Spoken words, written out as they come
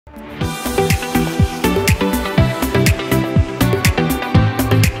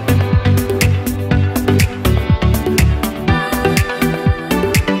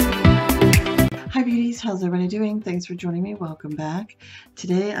how's everybody doing? Thanks for joining me. Welcome back.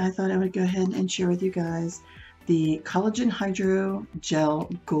 Today I thought I would go ahead and share with you guys the Collagen Hydro Gel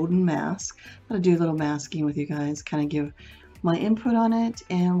Golden Mask. I'm going to do a little masking with you guys, kind of give my input on it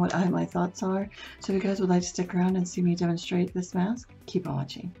and what my thoughts are. So if you guys would like to stick around and see me demonstrate this mask, keep on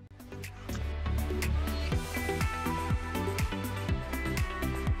watching.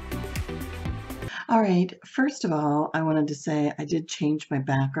 Alright, first of all, I wanted to say I did change my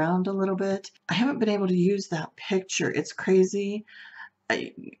background a little bit. I haven't been able to use that picture. It's crazy.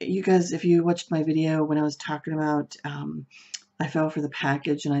 You guys, if you watched my video when I was talking about I fell for the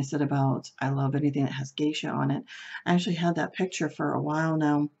package and I said about I love anything that has geisha on it. I actually had that picture for a while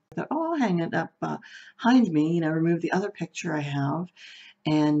now. I thought, oh, I'll hang it up behind me, remove the other picture I have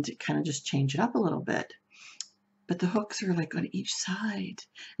and kind of just change it up a little bit. But the hooks are like on each side.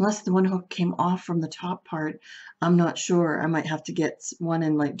 Unless the one hook came off from the top part, I'm not sure. I might have to get one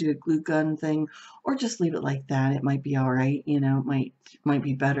and like do a glue gun thing, or just leave it like that. It might be all right. It might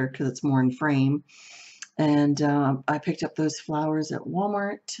be better because it's more in frame. And I picked up those flowers at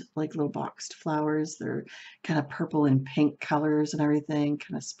Walmart, like little boxed flowers. They're kind of purple and pink colors and everything,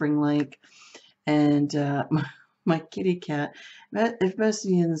 kind of spring-like. And my kitty cat, if most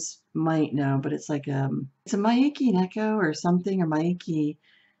of you might know, but it's like it's a Maiki Neko or something, or Maiki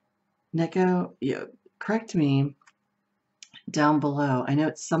Neko. Correct me down below. I know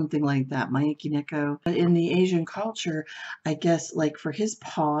it's something like that, Maiki Neko. But in the Asian culture, I guess like for his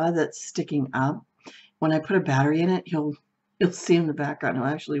paw that's sticking up, when I put a battery in it, you'll see in the background. He'll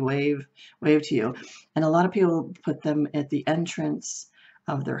actually wave to you. And a lot of people put them at the entrance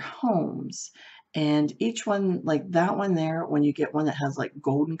of their homes. And each one, like that one there, when you get one that has like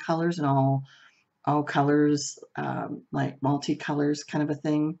golden colors and all colors, like multicolors kind of a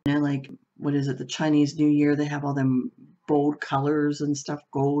thing. Like, what is it, the Chinese New Year, they have all them bold colors and stuff,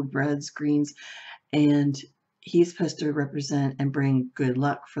 gold, reds, greens. And he's supposed to represent and bring good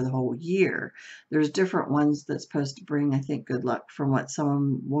luck for the whole year. There's different ones that's supposed to bring, I think, good luck from what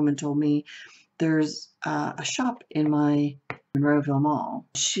some woman told me. There's a shop in my Monroeville Mall.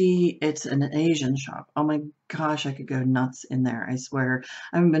 It's an Asian shop. Oh my gosh, I could go nuts in there, I swear.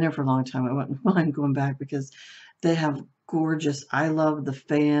 I haven't been there for a long time. I wouldn't mind going back because they have gorgeous, I love the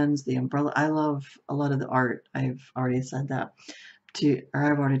fans, the umbrella. I love a lot of the art. I've already said that.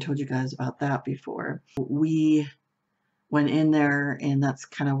 I've already told you guys about that before. We went in there and that's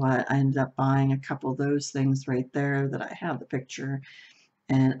kind of what I ended up buying, a couple of those things right there that I have the picture.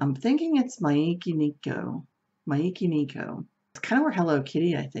 And I'm thinking it's Maiki Neko. It's kind of where Hello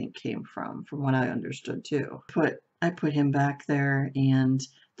Kitty, I think, came from what I understood too. I put him back there and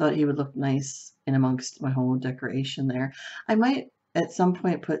thought he would look nice in amongst my whole decoration there. I might at some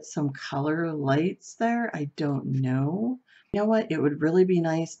point put some color lights there. I don't know. You know what? It would really be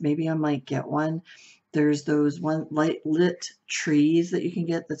nice. Maybe I might get one. There's those one lit trees that you can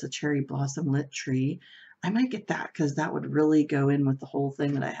get. That's a cherry blossom lit tree. I might get that because that would really go in with the whole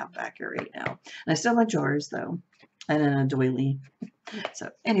thing that I have back here right now. And I still have my jars though, and a doily. So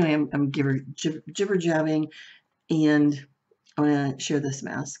anyway, I'm jibber jabbing, and I'm going to share this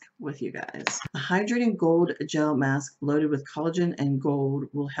mask with you guys. A hydrating gold gel mask loaded with collagen and gold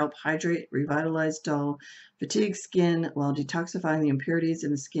will help hydrate, revitalize dull, fatigued skin while detoxifying the impurities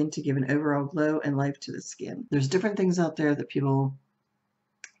in the skin to give an overall glow and life to the skin. There's different things out there that people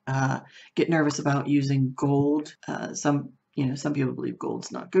get nervous about using gold. Some people believe gold's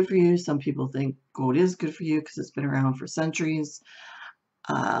not good for you. Some people think gold is good for you because it's been around for centuries.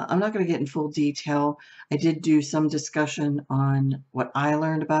 I'm not going to get in full detail. I did do some discussion on what I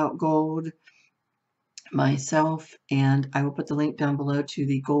learned about gold myself, and I will put the link down below to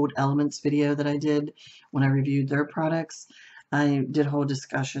the Gold Elements video that I did when I reviewed their products. I did a whole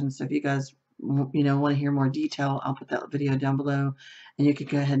discussion, so if you guys want to hear more detail, I'll put that video down below, and you could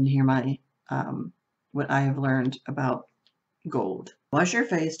go ahead and hear my what I have learned about gold. Wash your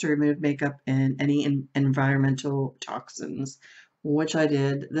face to remove makeup and any environmental toxins, which I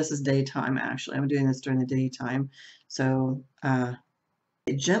did. This is daytime, actually. I'm doing this during the daytime. So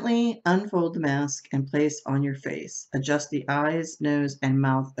gently unfold the mask and place on your face. Adjust the eyes, nose, and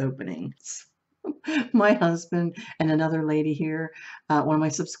mouth openings. My husband and another lady here, one of my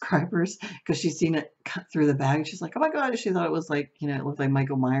subscribers, because she's seen it cut through the bag, she's like, oh my god, she thought it was like, it looked like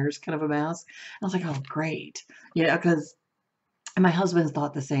Michael Myers kind of a mask. I was like, oh great. Because my husband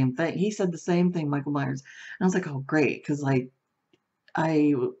thought the same thing. He said the same thing, Michael Myers. And I was like, oh great, because like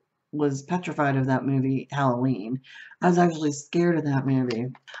I was petrified of that movie, Halloween. I was actually scared of that movie.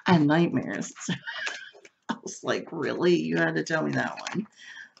 I had nightmares. I was like, really? You had to tell me that one.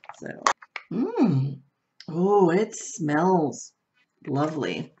 So, oh, it smells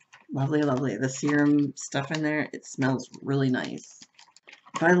lovely. Lovely, lovely. The serum stuff in there, it smells really nice.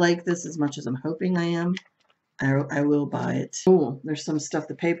 If I like this as much as I'm hoping I am, I will buy it. Oh, there's some stuff,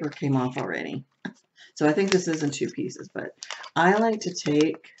 the paper came off already. So I think this is in 2 pieces, but I like to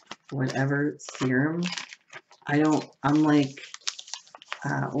take whatever serum. I'm like,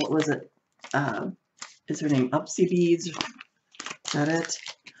 what was it? Is her name Upsy Beads? Is that it?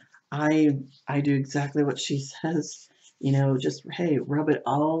 I do exactly what she says. You know, just, hey, rub it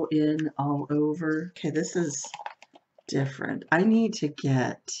all in, all over. Okay, this is different. I need to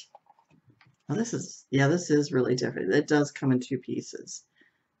get, oh, this is really different. It does come in 2 pieces.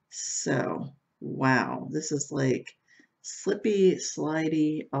 So, wow, this is like slippy,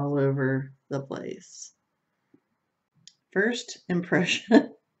 slidey all over the place. First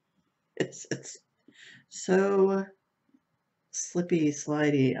impression, it's so slippy,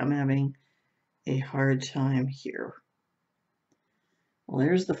 slidey. I'm having a hard time here. Well,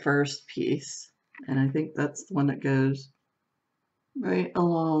 there's the first piece, and I think that's the one that goes right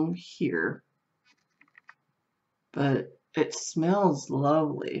along here. But it smells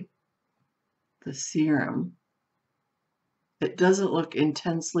lovely, the serum. It doesn't look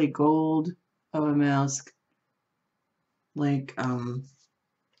intensely gold of a mask. Like,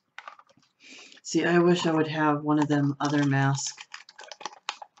 see, I wish I would have one of them other masks,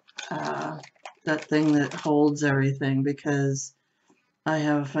 that thing that holds everything, because I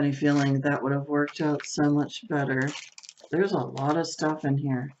have a funny feeling that would have worked out so much better. There's a lot of stuff in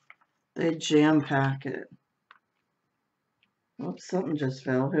here. They jam-pack it. Oops, something just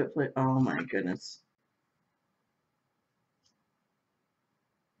fell. Hopefully, oh my goodness.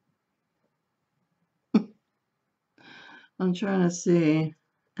 I'm trying to see,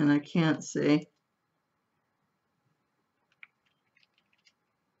 and I can't see.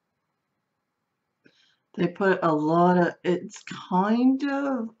 They put a lot of, it's kind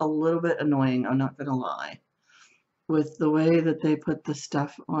of a little bit annoying, I'm not gonna lie, with the way that they put the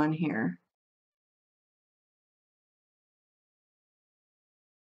stuff on here.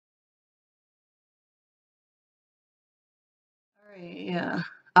 Alright, yeah.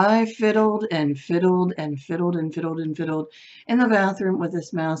 I fiddled and fiddled and fiddled and fiddled and fiddled in the bathroom with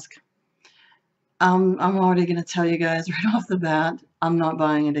this mask. I'm already gonna tell you guys right off the bat, I'm not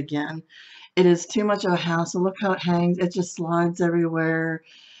buying it again. It is too much of a hassle. Look how it hangs. It just slides everywhere.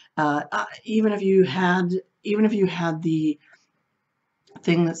 Even if you had the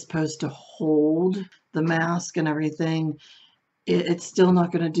thing that's supposed to hold the mask and everything, it's still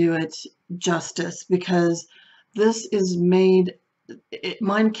not going to do it justice, because this is made,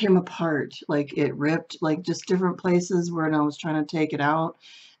 mine came apart, like it ripped, like just different places where I was trying to take it out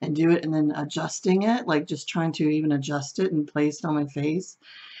and do it, and then adjusting it, like just trying to even adjust it and place it on my face,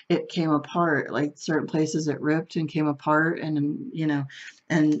 it came apart. Like certain places it ripped and came apart, and you know,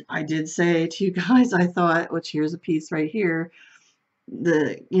 and I did say to you guys, I thought, which here's a piece right here,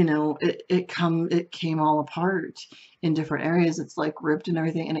 it came all apart in different areas. It's like ripped and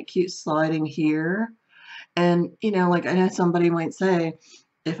everything, and it keeps sliding here. And like, I know somebody might say,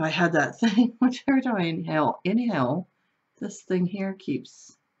 if I had that thing, which every time I inhale, this thing here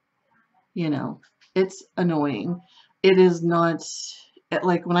keeps, it's annoying. It is not,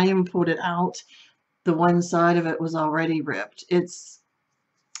 like when I even pulled it out, the one side of it was already ripped.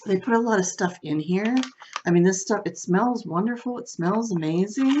 They put a lot of stuff in here. I mean, this stuff, it smells wonderful. It smells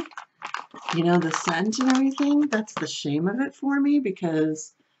amazing. The scent and everything. That's the shame of it for me,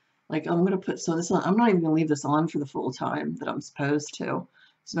 because, like, I'm going to put, so this on, I'm not even going to leave this on for the full time that I'm supposed to.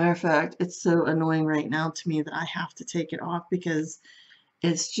 As a matter of fact, it's so annoying right now to me that I have to take it off, because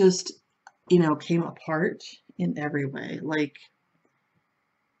it's just, came apart in every way. Like,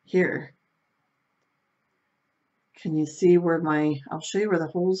 here. Can you see where I'll show you where the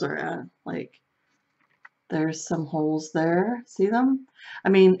holes are at. Like, there's some holes there. See them? I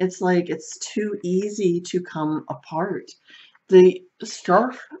mean, it's like it's too easy to come apart. The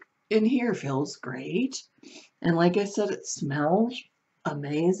stuff in here feels great. And like I said, it smells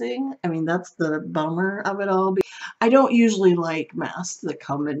amazing. I mean, that's the bummer of it all. I don't usually like masks that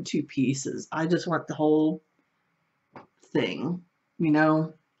come in 2 pieces. I just want the whole thing,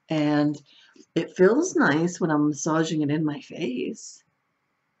 and it feels nice when I'm massaging it in my face.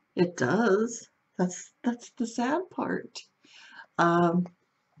 It does. That's the sad part.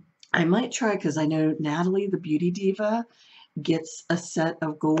 I might try, because I know Natalie, the beauty diva, gets a set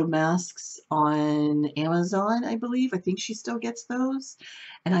of gold masks on Amazon, I believe. I think she still gets those.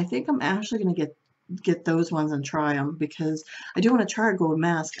 And I think I'm actually going to get those ones and try them, because I do want to try a gold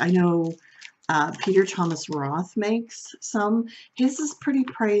mask. I know Peter Thomas Roth makes some. His is pretty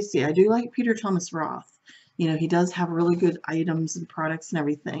pricey. I do like Peter Thomas Roth. You know, he does have really good items and products and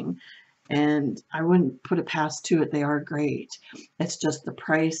everything, and I wouldn't put it past to it. They are great. It's just the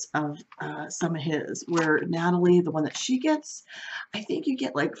price of some of his. Where Natalie, the one that she gets, I think you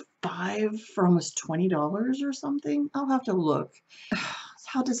get like 5 for almost $20 or something. I'll have to look.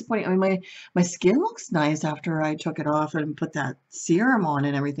 How disappointing. I mean, my skin looks nice after I took it off and put that serum on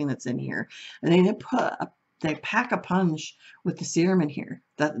and everything that's in here. And they pack a punch with the serum in here.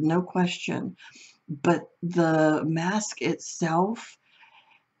 That, no question. But the mask itself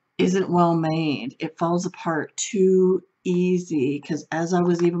isn't well made. It falls apart too easy, because as I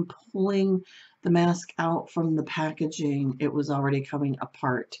was even pulling the mask out from the packaging, it was already coming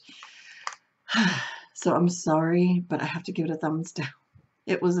apart. So I'm sorry, but I have to give it a thumbs down.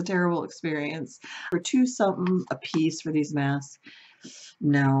 It was a terrible experience. For $2 something a piece for these masks,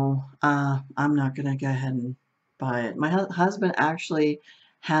 no, I'm not gonna go ahead and buy it. My husband actually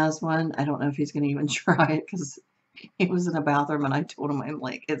has one. I don't know if he's gonna even try it, because he was in a bathroom and I told him, I'm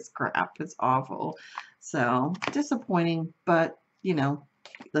like, it's crap, it's awful. So disappointing, but you know,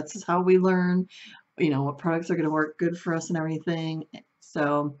 this is how we learn, you know, what products are going to work good for us and everything.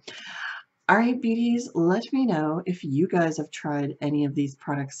 So, all right, beauties, let me know if you guys have tried any of these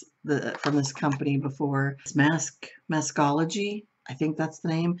products from this company before. It's Masqueology, I think that's the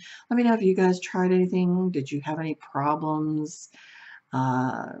name. Let me know if you guys tried anything. Did you have any problems?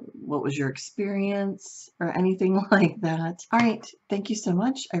 What was your experience or anything like that? All right, thank you so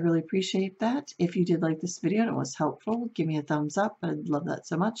much. I really appreciate that. If you did like this video and it was helpful, give me a thumbs up. I'd love that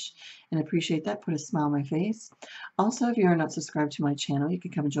so much and appreciate that. Put a smile on my face. Also, if you are not subscribed to my channel, you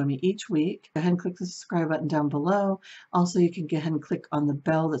can come and join me each week. Go ahead and click the subscribe button down below. Also, you can go ahead and click on the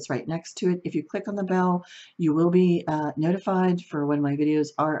bell that's right next to it. If you click on the bell, you will be notified for when my videos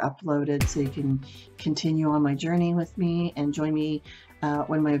are uploaded, so you can continue on my journey with me and join me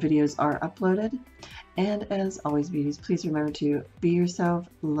when my videos are uploaded. And as always, beauties, please remember to be yourself,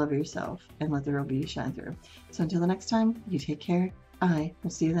 love yourself, and let the real beauty shine through. So until the next time, you take care. I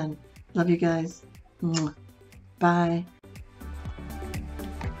will see you then. Love you guys. Bye.